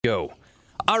Go.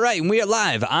 All right, and we are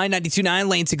live. I-92.9,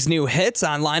 Lansing's new hits.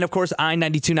 Online, of course,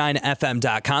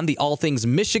 I-92.9FM.com, the All Things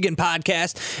Michigan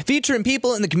podcast, featuring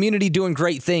people in the community doing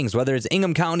great things, whether it's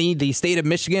Ingham County, the state of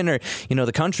Michigan, or,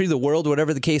 the country, the world,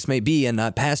 whatever the case may be.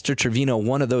 And Pastor Trevino,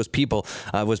 one of those people,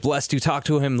 was blessed to talk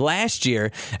to him last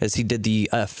year as he did the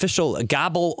official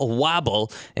Gobble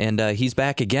Wobble, and he's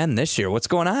back again this year. What's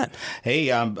going on?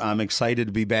 Hey, I'm excited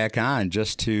to be back on,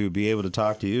 just to be able to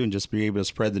talk to you and just be able to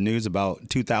spread the news about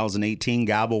 2018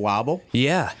 Gobble Wobble.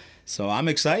 Yeah. So I'm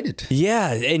excited.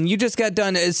 Yeah, and you just got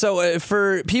done. So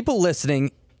for people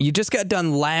listening, you just got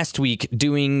done last week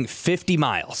doing 50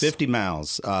 miles. 50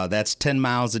 miles. That's 10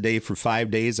 miles a day for 5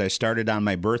 days. I started on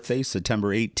my birthday, September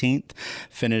 18th,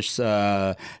 finished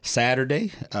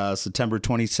Saturday, September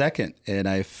 22nd, and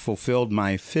I fulfilled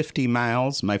my 50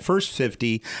 miles, my first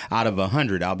 50 out of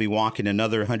 100. I'll be walking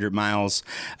another 100 miles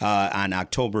on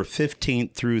October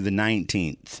 15th through the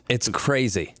 19th. It's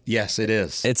crazy. Yes, it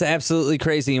is. It's absolutely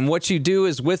crazy. And what you do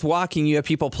is with walking, you have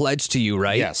people pledge to you,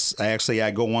 right? Yes.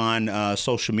 I go on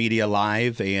social media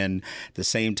live and at the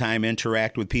same time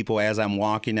interact with people as I'm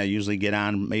walking. I usually get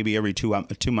on maybe every 2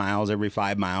 miles, every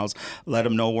 5 miles, let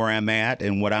them know where I'm at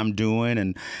and what I'm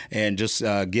doing, and just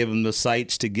give them the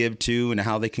sites to give to and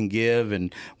how they can give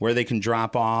and where they can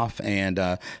drop off. And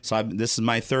this is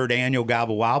my third annual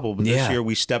Gobble Wobble, but this year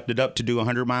we stepped it up to do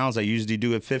 100 miles. I usually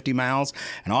do it 50 miles.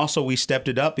 And also we stepped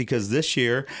it up because this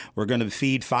year we're going to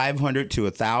feed 500 to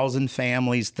 1,000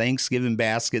 families Thanksgiving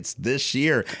baskets this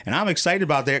year. And I'm excited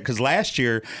about that because last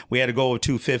year we had to go with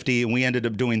 250 and we ended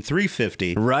up doing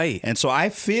 350. Right. And so I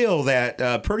feel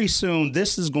that pretty soon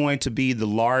this is going to be the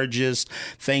largest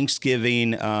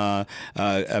Thanksgiving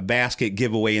basket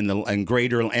giveaway in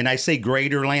greater, and I say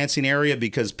greater Lansing area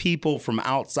because people from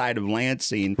outside of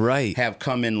Lansing have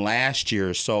come in last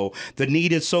year. So the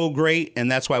need is so great, and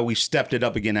that's why we stepped it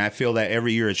up again. I feel that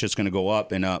every year it's just going to go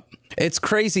up and up. It's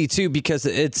crazy, too, because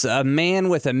it's a man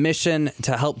with a mission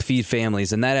to help feed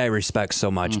families, and that I respect so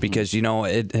much because,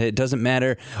 it doesn't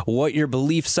matter what your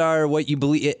beliefs are, what you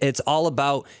believe. It's all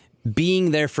about being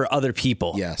there for other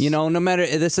people. Yes. No matter,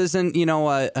 this isn't,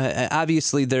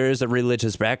 obviously there is a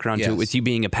religious background to it with you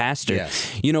being a pastor,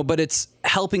 but it's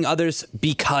helping others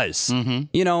because, and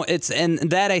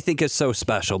that I think is so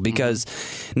special because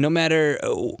no matter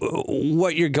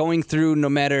what you're going through, no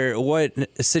matter what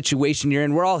situation you're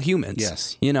in, we're all humans.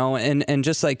 Yes. And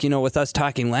just like, with us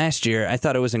talking last year, I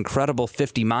thought it was incredible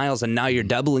 50 miles and now you're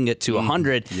doubling it to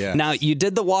 100. Yes. Now you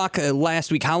did the walk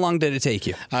last week. How long did it take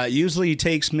you? Usually it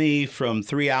takes me from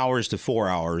 3 hours to 4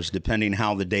 hours, depending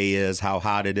how the day is, how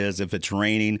hot it is. If it's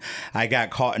raining, I got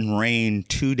caught in rain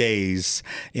 2 days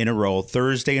in a row,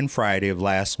 Thursday and Friday of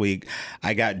last week.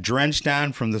 I got drenched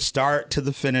on from the start to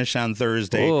the finish on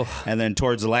Thursday. And then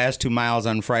towards the last 2 miles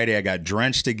on Friday, I got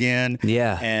drenched again.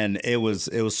 Yeah. And it was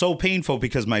so painful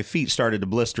because my feet started to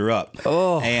blister up.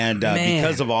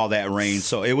 Because of all that rain.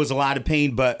 So it was a lot of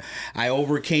pain, but I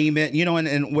overcame it,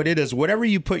 and what it is, whatever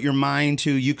you put your mind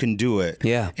to, you can do it.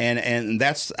 Yeah. And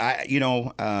that's,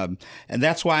 and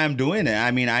that's why I'm doing it. I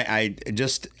mean,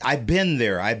 I've been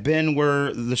there. I've been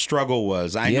where the struggle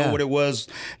was. I know what it was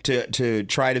to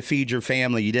try to feed your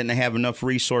family. You didn't have enough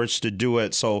resource to do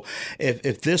it. So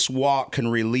if this walk can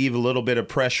relieve a little bit of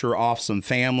pressure off some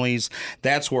families,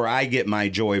 that's where I get my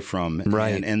joy from.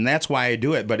 Right. And that's why I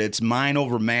do it. But it's mind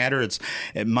over matter. It's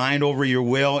mind over your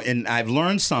will. And I've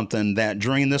learned something that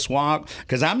during this walk,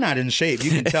 because I'm not in shape. You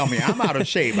can tell me I'm out of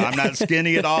shape. I'm not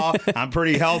skinny at all. I'm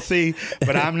pretty healthy,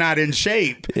 but I'm not in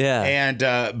shape. Yeah.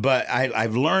 And but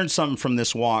I've learned something from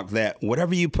this walk that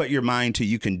whatever you put your mind to,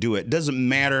 you can do it. Doesn't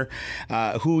matter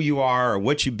who you are or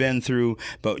what you've been through,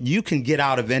 but you can get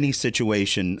out of any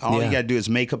situation. All you got to do is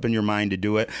make up in your mind to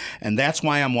do it. And that's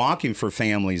why I'm walking for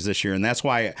families this year. And that's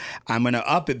why I'm going to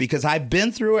up it because I've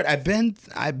been through it. I've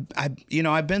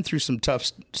been through some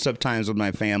tough times with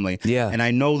my family. Yeah. And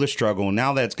I know the struggle.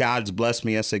 Now that God's blessed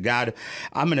me, I said, God,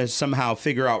 I'm going to somehow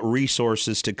figure out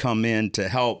resources to come in to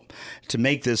help to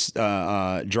make this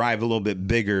drive a little bit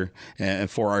bigger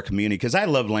for our community. Because I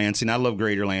love Lansing. I love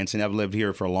Greater Lansing. I've lived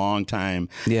here for a long time.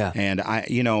 Yeah. And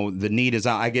the need is,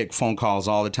 I get phone calls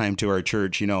all the time to our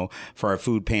church, for our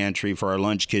food pantry, for our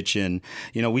lunch kitchen.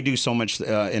 We do so much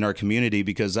in our community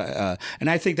because, and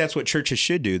I think that's what churches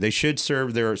should do. They should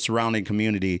serve their surrounding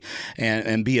community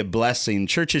and be a blessing.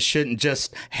 Churches shouldn't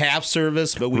just have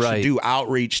service, but we should do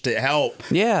outreach to help.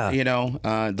 Yeah.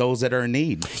 those that are in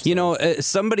need. You know,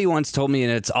 somebody once told me,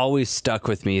 and it's always stuck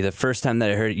with me, the first time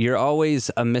that I heard it, you're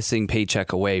always a missing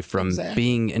paycheck away from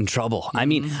being in trouble. I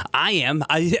mean, I am.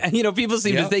 People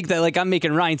seem to think that like I'm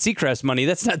making Ryan Seacrest money.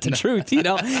 That's not the truth,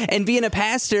 And being a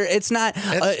pastor, it's not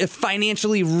a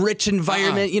financially rich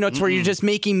environment, it's where you're just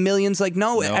making millions. Like,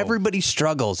 no, everybody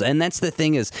struggles. And that's the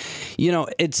thing is,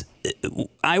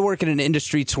 I work in an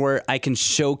industry to where I can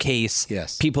showcase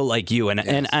people like you,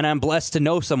 and I'm blessed to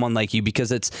know someone like you,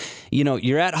 because it's,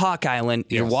 you're at Hawk Island,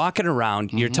 you're walking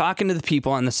around, you're talking to the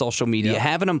people on the social media,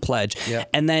 having them pledge,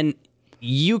 and then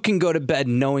you can go to bed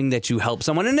knowing that you help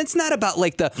someone. And it's not about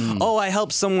like I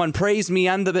helped someone, praise me.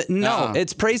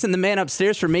 It's praising the man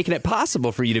upstairs for making it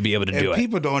possible for you to be able to do it.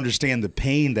 People don't understand the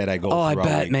pain that I go through. I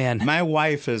bet, man. My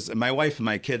wife and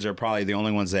my kids are probably the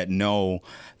only ones that know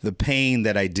the pain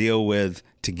that I deal with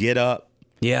to get up.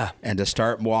 Yeah. And to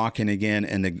start walking again.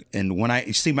 And when I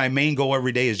see, my main goal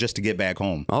every day is just to get back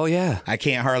home. Oh, yeah. I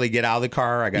can't hardly get out of the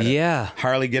car. I got to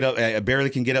hardly get up. I barely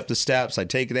can get up the steps. I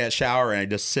take that shower and I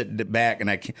just sit back,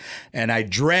 and I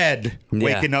dread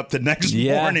waking up the next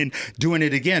morning doing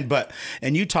it again.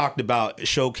 And you talked about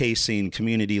showcasing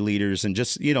community leaders and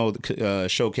just,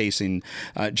 showcasing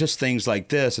just things like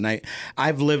this. And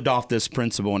I've lived off this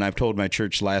principle, and I've told my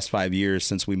church the last 5 years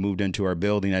since we moved into our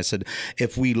building, I said,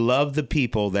 if we love the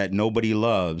people that nobody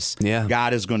loves,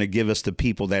 God is going to give us the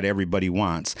people that everybody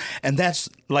wants. And that's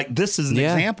like, this is an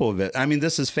example of it. I mean,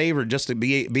 this is favored just to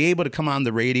be able to come on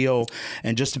the radio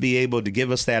and just to be able to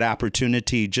give us that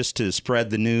opportunity just to spread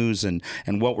the news, and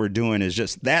what we're doing is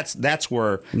just, that's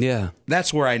where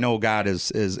I know God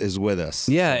is with us.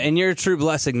 Yeah. And you're a true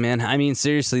blessing, man. I mean,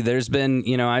 seriously, there's been,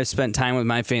 I've spent time with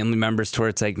my family members to where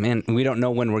it's like, man, we don't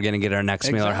know when we're going to get our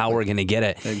next meal or how we're going to get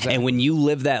it. Exactly. And when you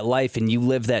live that life and you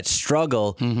live that struggle,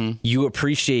 you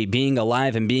appreciate being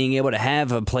alive and being able to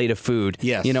have a plate of food,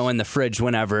 in the fridge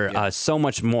whenever, so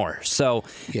much more. So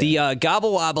the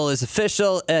Gobble Wobble is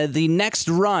official. The next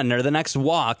run or the next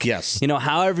walk,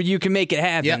 however you can make it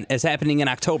happen, is happening in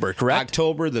October, correct?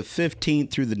 October the 15th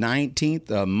through the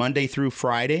 19th, Monday through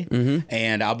Friday.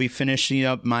 And I'll be finishing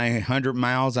up my 100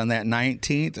 miles on that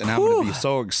 19th, and I'm going to be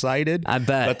so excited. I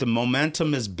bet. But the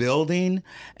momentum is building,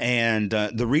 and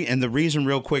the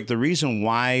reason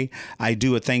why I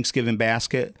do a Thanksgiving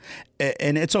basket,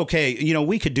 and it's okay,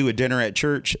 we could do a dinner at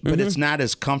church, but it's not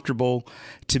as comfortable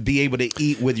to be able to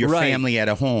eat with your family at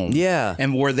a home. Yeah.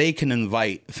 And where they can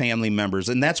invite family members.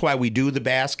 And that's why we do the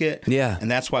basket. Yeah.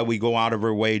 And that's why we go out of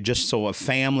our way, just so a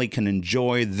family can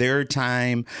enjoy their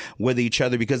time with each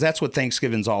other, because that's what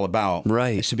Thanksgiving's all about.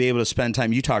 Right. Is to be able to spend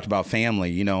time. You talked about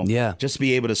family, just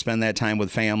be able to spend that time with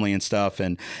family and stuff.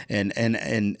 And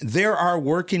there are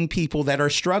working people that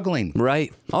are struggling.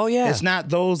 Right. Oh, yeah. It's not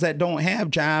those that don't have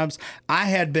jobs. I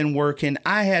had been working.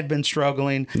 I had been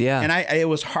struggling. Yeah. And it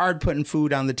was hard putting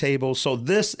food on the table. So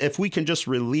if we can just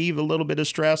relieve a little bit of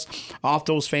stress off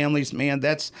those families, man,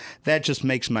 that just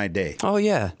makes my day. Oh,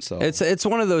 yeah. So it's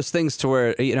one of those things to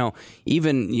where,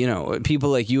 even, people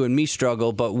like you and me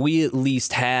struggle, but we at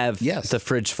least have the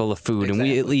fridge full of food. Exactly.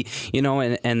 And we at least,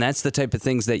 and that's the type of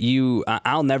things that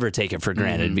I'll never take it for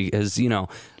granted, because,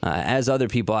 as other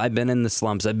people, I've been in the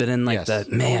slumps. I've been in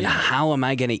how am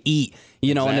I going to eat?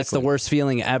 And it's the worst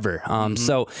feeling ever.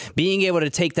 So being able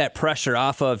to take that pressure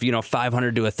off of,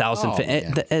 500 to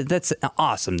 1,000, that's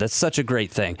awesome. That's such a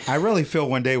great thing. I really feel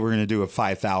one day we're going to do a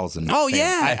 5,000. Oh,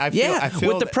 yeah. I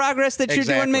feel with the progress that you're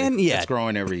doing, man. Yeah. It's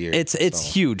growing every year.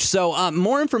 It's huge. So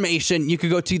more information, you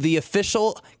could go to the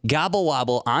official Gobble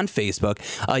Wobble on Facebook.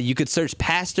 You could search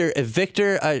Pastor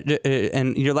Victor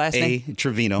and your last name?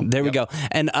 Trevino. There we go.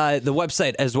 And the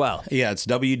website as well. Yeah, it's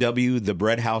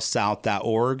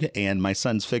www.thebreadhousesouth.org. And my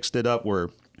son's fixed it up where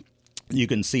you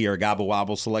can see our Gobble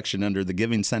Wobble selection under the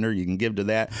Giving Center. You can give to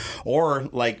that. Or,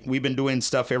 like, we've been doing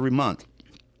stuff every month.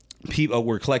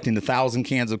 We're collecting 1,000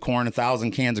 cans of corn, 1,000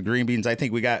 cans of green beans. I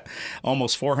think we got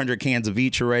almost 400 cans of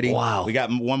each already. Wow. We got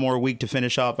one more week to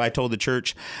finish up. I told the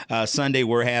church Sunday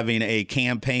we're having a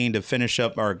campaign to finish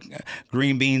up our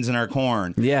green beans and our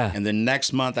corn. Yeah. And then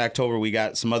next month, October, we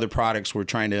got some other products we're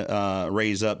trying to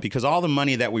raise up, because all the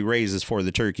money that we raise is for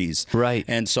the turkeys. Right.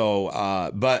 And so,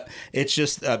 but it's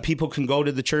just people can go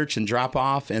to the church and drop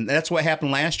off. And that's what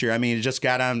happened last year. I mean, it just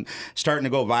got on starting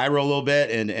to go viral a little bit,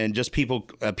 and just people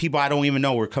people I don't even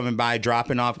know were coming by,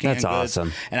 dropping off canned That's goods.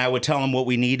 awesome. And I would tell them what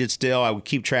we needed still. I would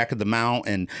keep track of the amount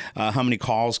and how many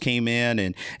calls came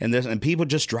in and people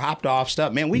just dropped off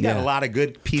stuff. Man, we got a lot of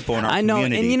good people in our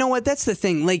community. And you know what? That's the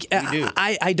thing. Like,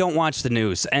 I don't watch the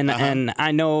news, and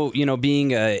I know,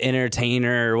 being an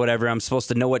entertainer or whatever, I'm supposed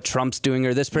to know what Trump's doing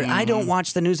or this. But I don't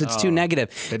watch the news. It's too negative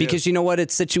because you know what?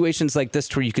 It's situations like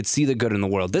this where you could see the good in the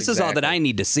world. This is all that I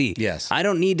need to see. Yes, I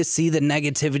don't need to see the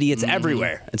negativity. It's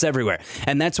everywhere. It's everywhere,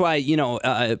 and that's why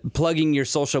plugging your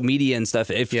social media and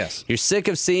stuff. If you're sick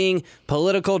of seeing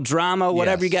political drama,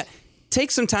 whatever you got,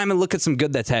 take some time and look at some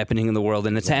good that's happening in the world,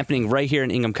 and it's happening right here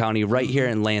in Ingham County, right here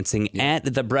in Lansing at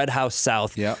the Bread House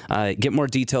South. Get more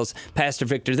details. Pastor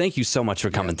Victor, thank you so much for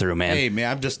coming through, man. Hey,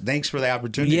 man, thanks for the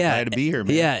opportunity. Glad to be here,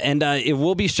 man. Yeah, and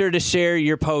we'll be sure to share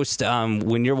your post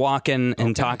when you're walking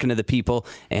and talking to the people,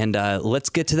 and let's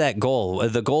get to that goal.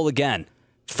 The goal again.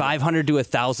 500 to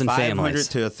 1,000 families.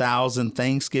 500 to 1,000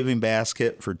 Thanksgiving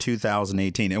basket for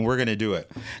 2018, and we're going to do it.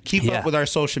 Keep up with our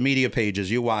social media pages.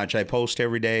 You watch. I post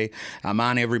every day. I'm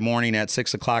on every morning at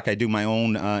 6 o'clock. I do my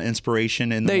own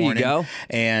inspiration in the morning. There you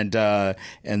go.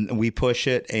 And we push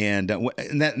it. And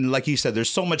that, like you said, there's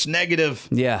so much negative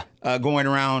going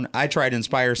around. I try to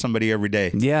inspire somebody every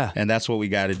day. Yeah. And that's what we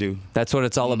got to do. That's what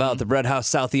it's all about. The Bread House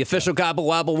South, the official Gobble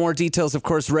Wobble. More details, of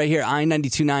course, right here,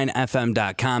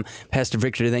 i929fm.com. Pastor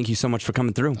Victor, thank you so much for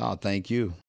coming through. Oh, thank you.